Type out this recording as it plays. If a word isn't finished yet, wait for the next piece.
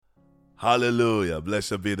Hallelujah.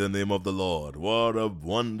 Blessed be the name of the Lord. What a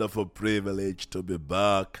wonderful privilege to be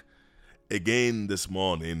back again this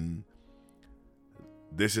morning.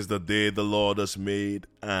 This is the day the Lord has made,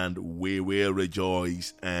 and we will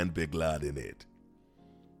rejoice and be glad in it.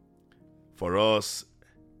 For us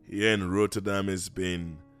here in Rotterdam, it's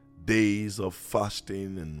been days of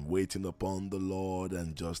fasting and waiting upon the Lord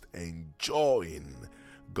and just enjoying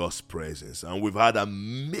God's presence. And we've had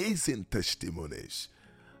amazing testimonies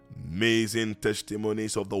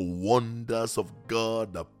of the wonders of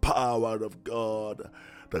God, the power of God,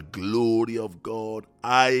 the glory of God.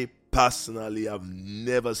 I personally have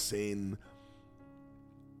never seen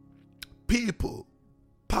people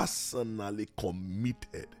personally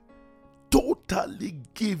committed, totally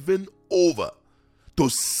given over to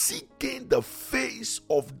seeking the face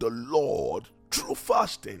of the Lord through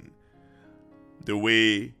fasting the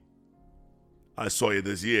way I saw it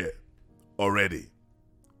this year already.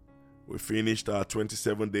 We finished our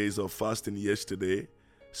 27 days of fasting yesterday.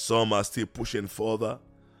 Some are still pushing further.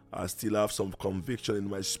 I still have some conviction in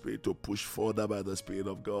my spirit to push further by the Spirit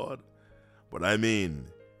of God. But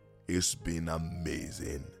it's been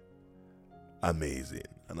amazing. Amazing.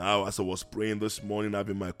 And now, as I was praying this morning,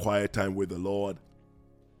 having my quiet time with the Lord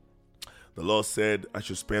said I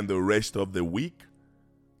should spend the rest of the week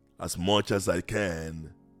as much as I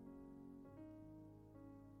can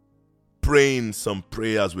praying some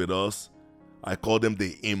prayers with us. I call them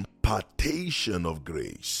the impartation of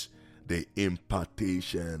grace. The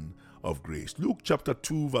impartation of grace. Luke chapter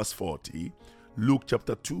 2 verse 40. Luke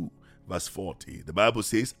chapter 2 verse 40. The Bible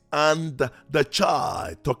says, and the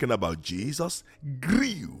child, talking about Jesus,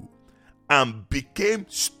 grew and became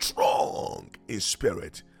strong in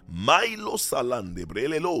spirit. Milo salande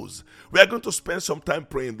brelelos. We are going to spend some time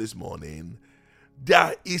praying this morning.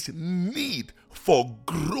 There is need for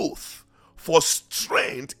growth, for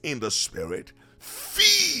strength in the spirit,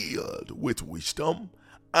 filled with wisdom,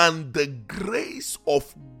 and the grace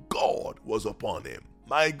of God was upon him.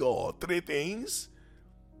 My God, three things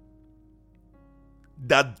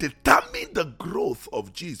that determined the growth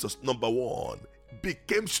of Jesus. Number one,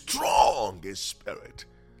 became strong in spirit.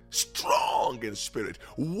 Strong in spirit.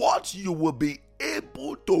 What you will be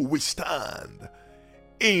able to withstand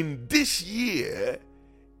in this year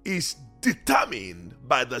is determined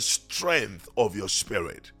by the strength of your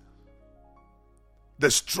spirit.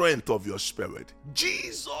 The strength of your spirit.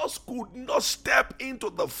 Jesus could not step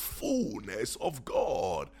into the fullness of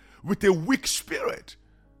God with a weak spirit.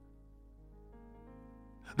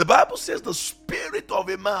 The Bible says the spirit of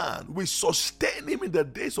a man will sustain him in the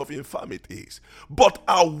days of infirmities, but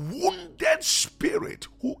a wounded spirit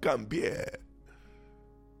who can bear?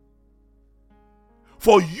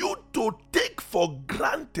 For you to take for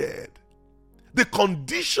granted the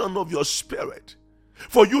condition of your spirit,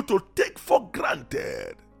 for you to take for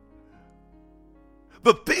granted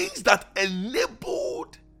the things that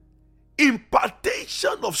enabled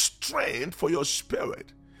impartation of strength for your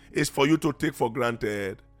spirit, is for you to take for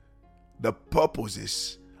granted the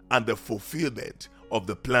purposes and the fulfillment of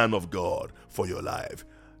the plan of God for your life.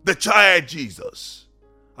 The child Jesus.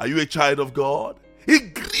 Are you a child of God?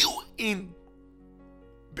 He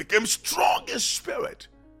became strong in spirit,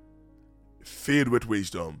 filled with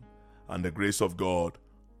wisdom, and the grace of God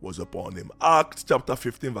was upon him. Acts chapter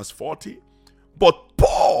 15 verse 40. But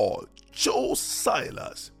Paul chose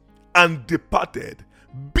Silas and departed,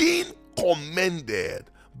 being commended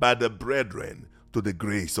by the brethren to the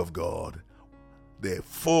grace of God. The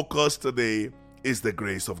focus today is the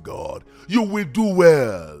grace of God. You will do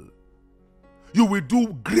well. You will do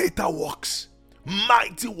greater works,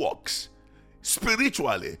 mighty works,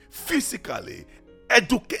 spiritually, physically,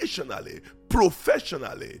 educationally,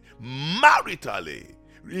 professionally, maritally,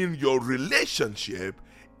 in your relationship,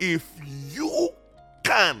 if you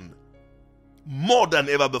can, more than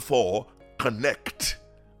ever before, connect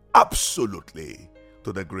absolutely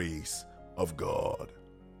to the grace of God.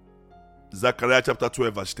 Zechariah chapter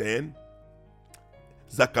 12 verse 10.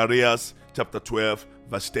 Zechariah chapter 12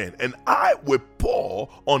 verse 10. And I will pour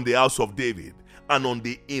on the house of David and on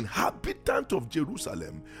the inhabitant of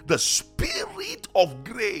Jerusalem the spirit of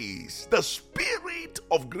grace, the spirit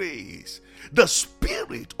of grace, the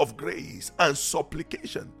spirit of grace and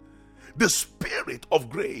supplication. The spirit of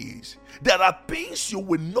grace. There are things you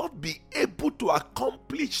will not be able to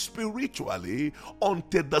accomplish spiritually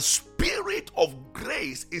until the spirit of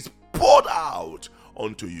grace is poured out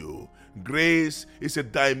unto you. Grace is a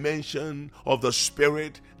dimension of the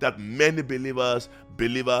spirit that many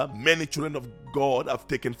many children of God have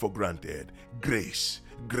taken for granted. Grace,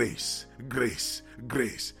 grace, grace,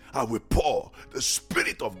 grace. I will pour the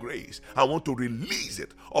spirit of grace. I want to release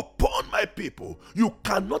it upon my my people, you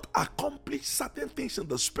cannot accomplish certain things in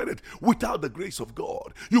the spirit without the grace of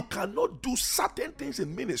God. You cannot do certain things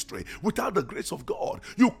in ministry without the grace of God.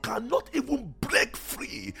 You cannot even break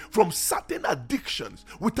free from certain addictions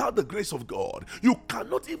without the grace of God. You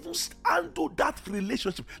cannot even handle that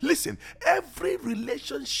relationship. Listen, every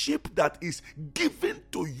relationship that is given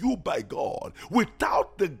to you by God,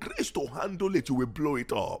 without the grace to handle it, you will blow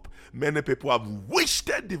it up. Many people have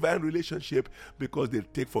wasted divine relationship because they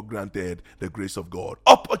take for granted the grace of God.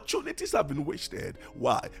 Opportunities have been wasted.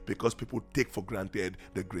 Why? Because people take for granted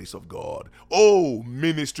the grace of God. Oh,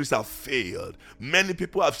 ministries have failed. Many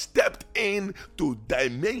people have stepped into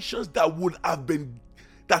dimensions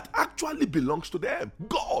that actually belongs to them.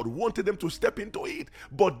 God wanted them to step into it,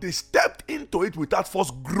 but they stepped into it without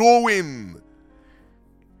first growing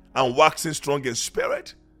and waxing strong in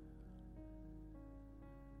spirit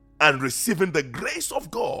and receiving the grace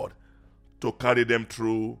of God to carry them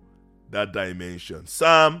through that dimension.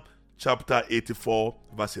 Psalm chapter 84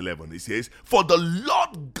 verse 11, it says, "For the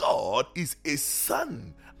Lord God is a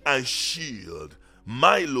sun and shield."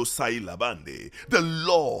 Milo Sailabande. The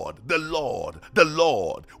Lord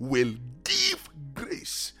will give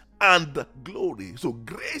grace and glory. So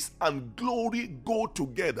grace and glory go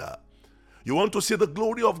together. You want to see the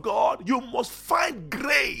glory of God? You must find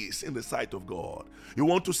grace in the sight of God. You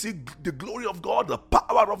want to see the glory of God, the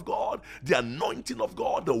power of God, the anointing of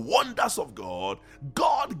God, the wonders of God?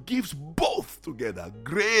 God gives both together.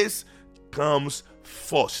 Grace comes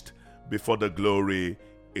first before the glory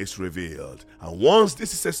is revealed. And once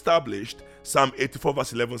this is established, Psalm 84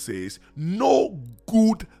 verse 11 says, "No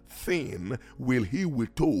good thing will he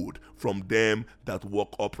withhold from them that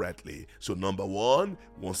walk uprightly." So number one,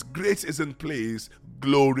 once grace is in place,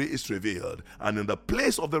 glory is revealed. And in the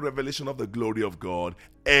place of the revelation of the glory of God,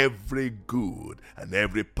 every good and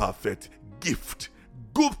every perfect gift,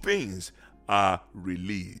 good things are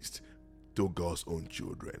released to God's own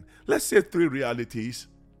children. Let's say three realities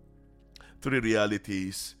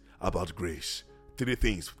about grace. Three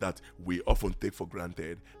things that we often take for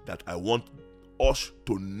granted that I want us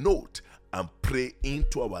to note and pray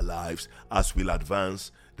into our lives as we'll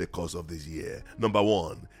advance the course of this year. Number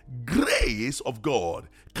one, grace of God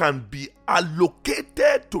can be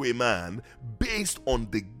allocated to a man based on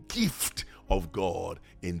the gift of God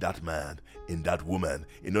in that man, in that woman.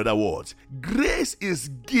 In other words, grace is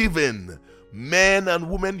given. Men and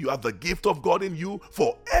women, you have the gift of God in you.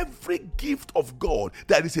 For every gift of God,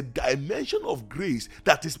 there is a dimension of grace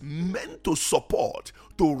that is meant to support,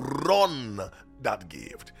 to run that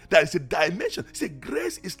gift. There is a dimension. See,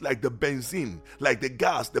 grace is like the benzene, like the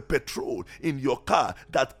gas, the petrol in your car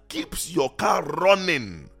that keeps your car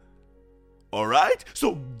running. All right?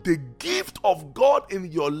 So the gift of God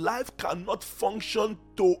in your life cannot function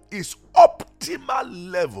to its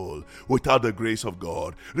optimal level without the grace of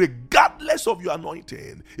God. Regardless of your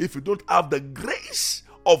anointing, if you don't have the grace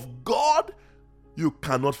of God, you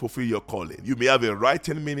cannot fulfill your calling. You may have a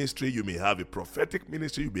writing ministry, you may have a prophetic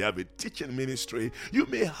ministry, you may have a teaching ministry, you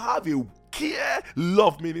may have a care,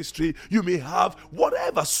 love ministry, you may have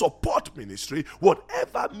whatever support ministry,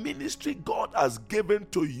 whatever ministry God has given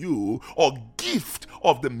to you, or gift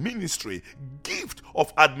of the ministry, gift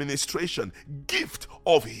of administration, gift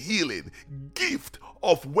of healing, gift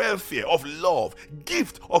of welfare, of love,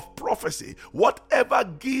 gift of prophecy, whatever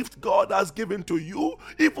gift God has given to you,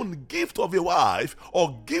 even gift of a wife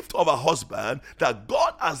or gift of a husband that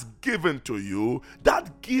God has given to you,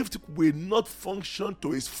 that gift will not function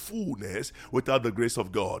to its fullness without the grace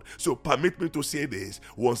of God. So permit me to say this: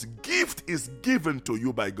 once gift is given to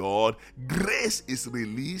you by God, grace is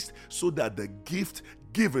released so that the gift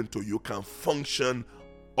given to you can function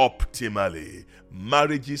optimally.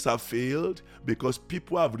 Marriages have failed because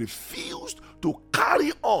people have refused to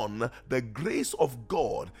carry on the grace of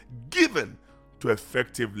God given to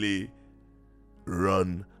effectively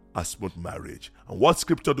run a smooth marriage. And what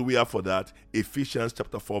scripture do we have for that? Ephesians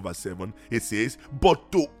chapter 4 verse 7. It says,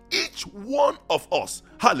 "But to each one of us,"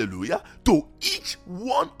 hallelujah, to each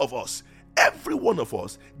one of us, every one of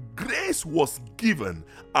us, grace was given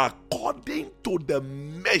according to the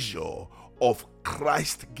measure of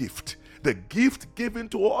Christ's gift. The gift given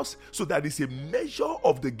to us, so that is a measure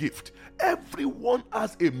of the gift. Everyone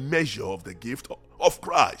has a measure of the gift of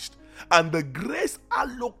Christ. And the grace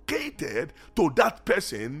allocated to that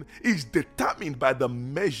person is determined by the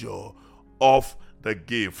measure of the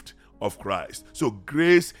gift of Christ. So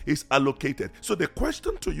grace is allocated. So the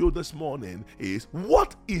question to you this morning is,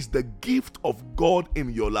 what is the gift of God in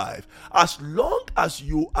your life? As long as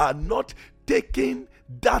you are not taking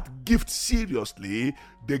that gift seriously,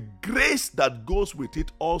 the grace that goes with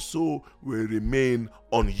it also will remain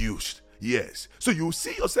unused. Yes. So you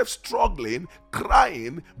see yourself struggling,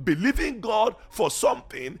 crying, believing God for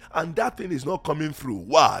something, and that thing is not coming through.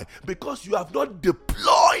 Why? Because you have not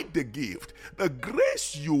deployed the gift. The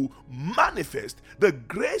grace you manifest, the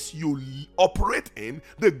grace you operate in,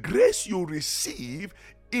 the grace you receive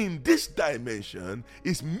in this dimension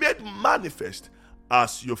is made manifest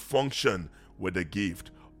as you function with the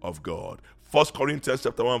gift of God. 1 Corinthians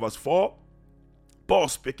chapter 1 verse 4, Paul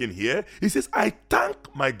speaking here, he says, I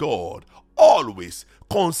thank my God always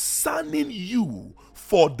concerning you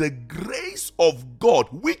for the grace of God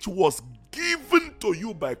which was given to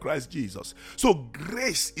you by Christ Jesus. So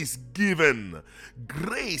grace is given.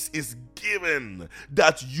 Grace is given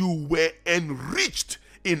that you were enriched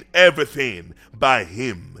in everything by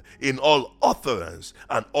him, in all utterance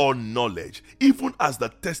and all knowledge, even as the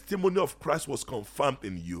testimony of Christ was confirmed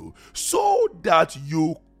in you, so that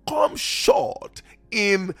you come short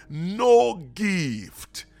in no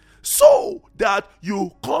gift. So that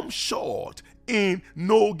you come short in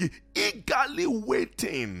no gift, eagerly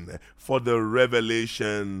waiting for the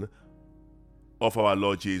revelation of our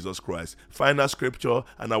Lord Jesus Christ. Final scripture,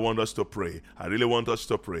 and I want us to pray. I really want us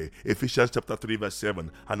to pray. Ephesians chapter 3 verse 7,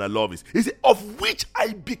 and I love it. He said, of which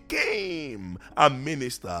I became a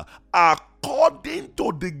minister according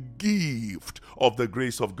to the gift of the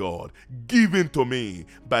grace of God given to me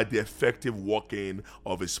by the effective working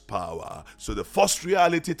of his power. So the first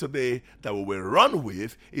reality today that we will run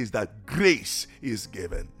with is that grace is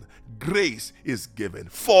given. Grace is given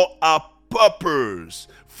for a purpose,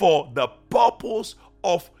 for the purpose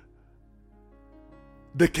of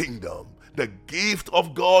the kingdom. The gift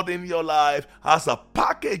of God in your life has a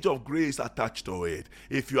package of grace attached to it.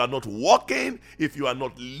 If you are not walking, if you are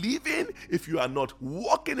not living, if you are not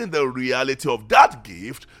walking in the reality of that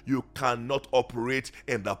gift, you cannot operate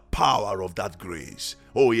in the power of that grace.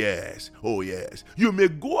 Oh yes, oh yes. You may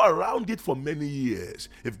go around it for many years.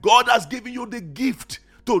 If God has given you the gift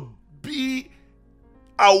to be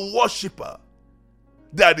a worshiper,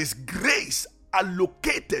 there is grace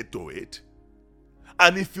allocated to it.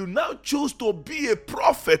 And if you now choose to be a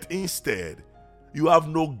prophet instead, you have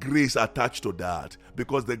no grace attached to that,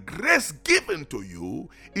 because the grace given to you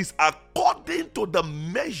is according to the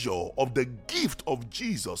measure of the gift of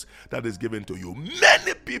Jesus that is given to you.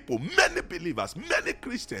 Many people, many believers, many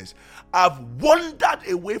Christians have wandered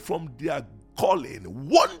away from their calling,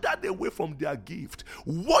 wandered away from their gift,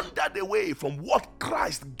 wandered away from what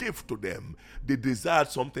Christ gave to them. They desired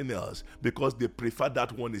something else because they prefer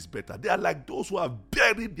that one is better. They are like those who have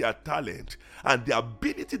buried their talent, and the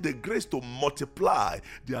ability, the grace to multiply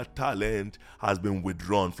their talent has been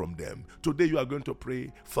withdrawn from them. Today you are going to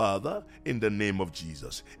pray, Father, in the name of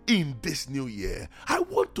Jesus, in this new year, I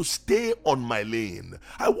want to stay on my lane.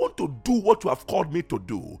 I want to do what you have called me to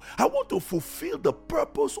do. I want to fulfill the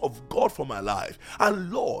purpose of God for my life.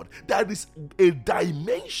 And Lord, there is a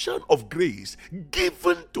dimension of grace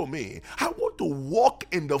given to me. I want to walk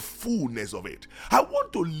in the fullness of it. I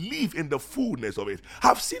want to live in the fullness of it.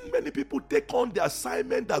 I've seen many people take on the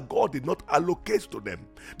assignment that God did not allocate to them.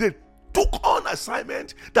 They took on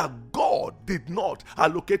assignment that God did not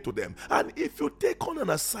allocate to them. And if you take on an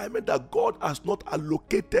assignment that God has not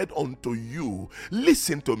allocated unto you,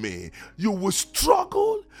 listen to me, you will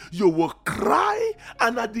struggle, you will cry,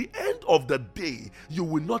 and at the end of the day, you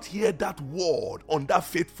will not hear that word on that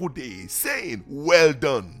faithful day saying, well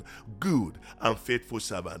done, good and faithful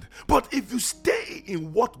servant. But if you stay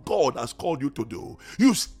in what God has called you to do,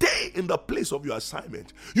 you stay in the place of your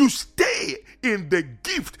assignment, you stay in the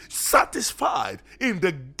gift, satisfied in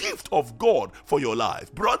the gift of God for your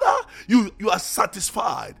life, brother, you are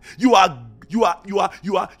satisfied. You are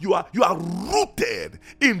rooted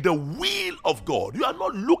in the will of God. You are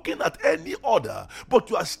not looking at any other, but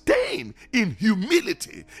you are staying in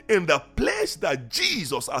humility in the place that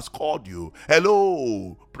Jesus has called you.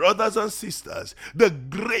 Hello, brothers and sisters, the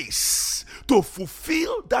grace to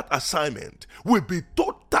fulfill that assignment will be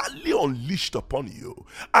totally unleashed upon you.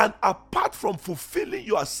 And apart from fulfilling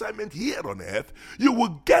your assignment here on earth, you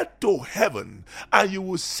will get to heaven and you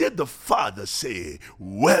will see the Father say,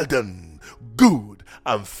 well done, good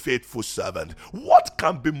and faithful servant. What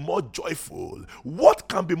can be more joyful? What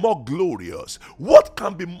can be more glorious? What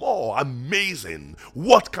can be more amazing?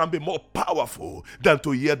 What can be more powerful than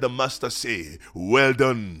to hear the Master say, well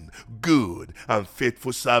done, good and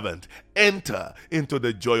faithful servant? Enter into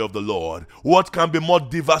the joy of the Lord. What can be more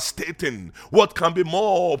devastating frustrating, what can be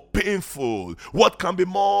more painful, what can be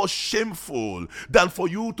more shameful than for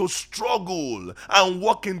you to struggle and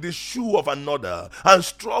walk in the shoe of another and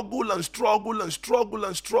struggle and struggle and struggle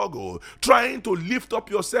and struggle, trying to lift up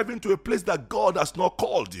yourself into a place that God has not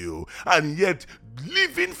called you, and yet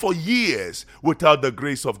living for years without the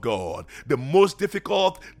grace of God. The most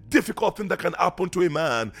difficult thing that can happen to a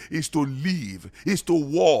man is to live, is to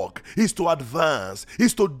walk, is to advance,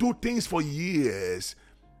 is to do things for years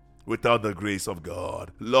without the grace of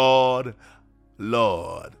God. Lord,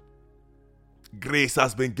 grace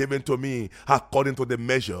has been given to me according to the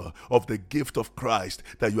measure of the gift of Christ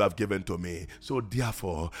that you have given to me. So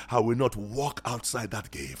therefore, I will not walk outside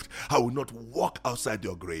that gift. I will not walk outside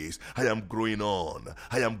your grace. I am growing on.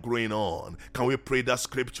 I am growing on. Can we pray that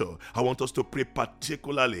scripture? I want us to pray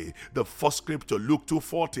particularly the first scripture, Luke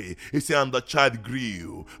 2:40. It says, and the child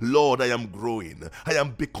grew. Lord, I am growing. I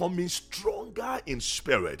am becoming stronger in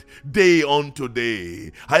spirit day unto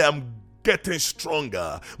day. I am getting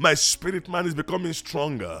stronger. My spirit man is becoming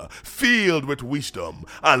stronger, filled with wisdom.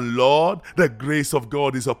 And Lord, the grace of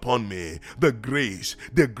God is upon me. The grace.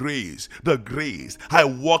 I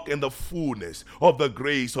walk in the fullness of the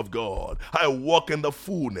grace of God. I walk in the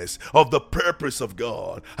fullness of the purpose of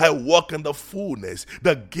God. I walk in the fullness.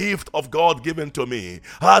 The gift of God given to me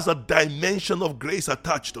has a dimension of grace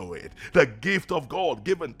attached to it. The gift of God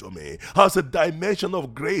given to me has a dimension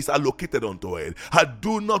of grace allocated onto it. I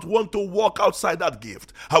do not want to walk outside that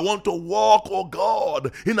gift. I want to walk, oh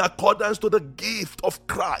God, in accordance to the gift of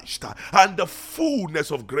Christ and the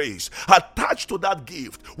fullness of grace attached to that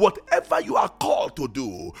gift. Whatever you are called to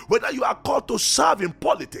do, whether you are called to serve in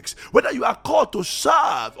politics, whether you are called to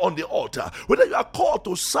serve on the altar, whether you are called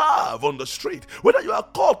to serve on the street, whether you are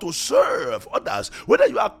called to serve others, whether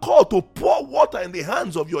you are called to pour water in the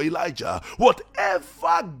hands of your Elijah,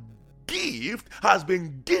 whatever gift has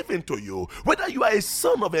been given to you, whether you are a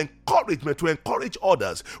son of encouragement to encourage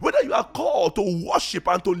others, whether you are called to worship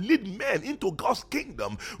and to lead men into God's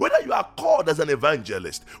kingdom, whether you are called as an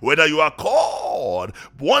evangelist, whether you are called,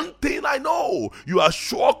 one thing I know, you are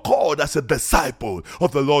sure called as a disciple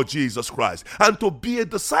of the Lord Jesus Christ. And to be a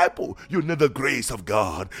disciple, you need the grace of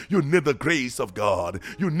God. You need the grace of God.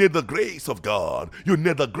 You need the grace of God. You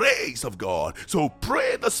need the grace of God. So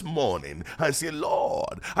pray this morning and say,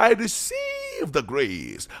 Lord, I receive the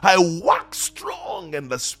grace. I walk strong in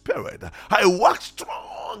the spirit. I walk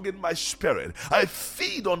strong in my spirit. I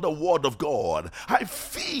feed on the word of God. I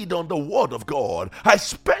feed on the word of God. I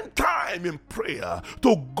spend time in prayer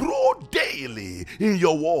to grow daily in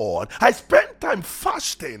your word. I spend time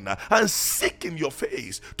fasting and seeking your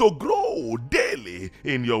face to grow daily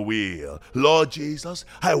in your will. Lord Jesus,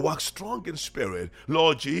 I walk strong in spirit.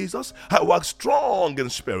 Lord Jesus, I walk strong in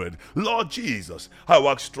spirit. Lord Jesus, I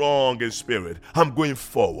walk strong in spirit. I'm going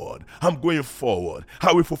forward. I'm going forward.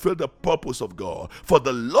 I will fulfill the purpose of God. For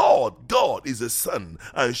the Lord God is a sun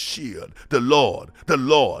and shield. The Lord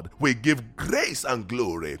will give grace and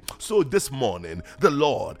glory. So this morning, the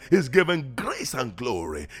Lord is giving grace and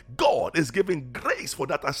glory. God is giving grace for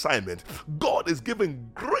that assignment. God is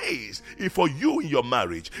giving grace for you in your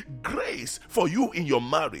marriage, grace for you in your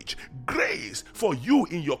marriage, grace for you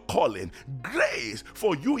in your calling, grace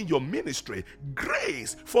for you in your ministry,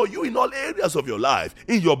 grace for you in all areas of your life,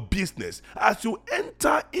 in your business. As you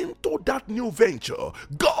enter into that new venture,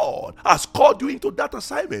 God has called you into that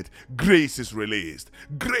assignment. Grace is released.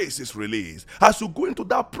 Grace is released. As you go into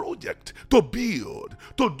that project to build,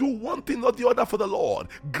 to do one thing or the other for the Lord,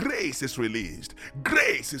 grace is released.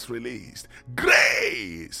 Grace is released.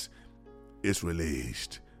 Grace is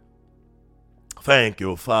released. Thank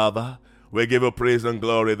you, Father. We give you praise and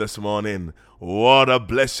glory this morning. What a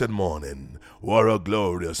blessed morning. What a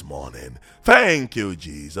glorious morning. Thank you,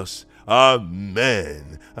 Jesus.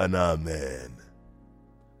 Amen and amen.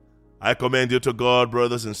 I commend you to God,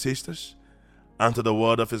 brothers and sisters, and to the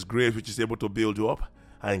word of his grace, which is able to build you up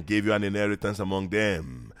and give you an inheritance among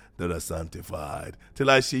them that are sanctified. Till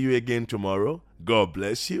I see you again tomorrow, God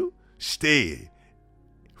bless you. Stay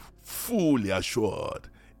fully assured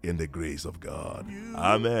in the grace of God.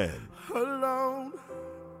 Amen. Alone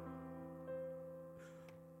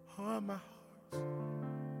are my heart's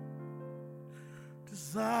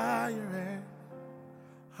desire,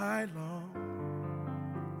 and I long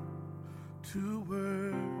to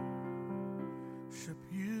worship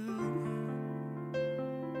you,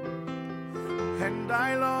 and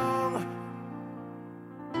I long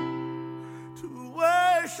to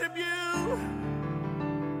worship you,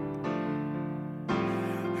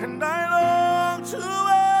 and I long to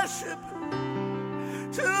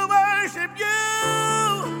worship you.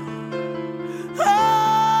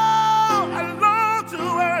 Oh, I long to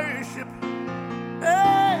worship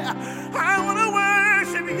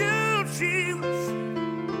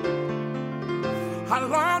I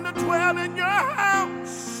long to dwell in your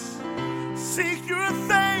house, seek your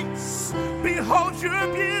face, behold your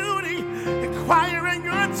beauty, inquire in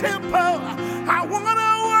your temple. I want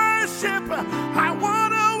to worship, I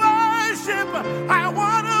want to worship, I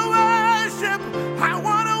want to worship, I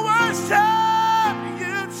want to worship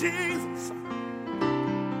you, Jesus.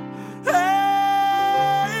 Hey,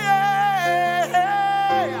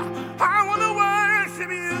 hey, I want to worship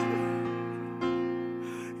you.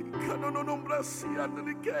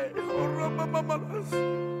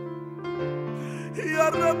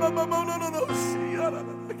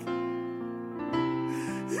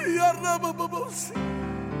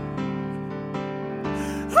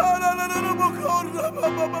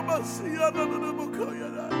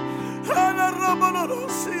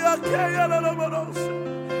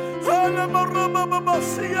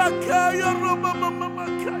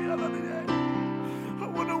 I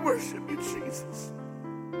want to worship you, Jesus.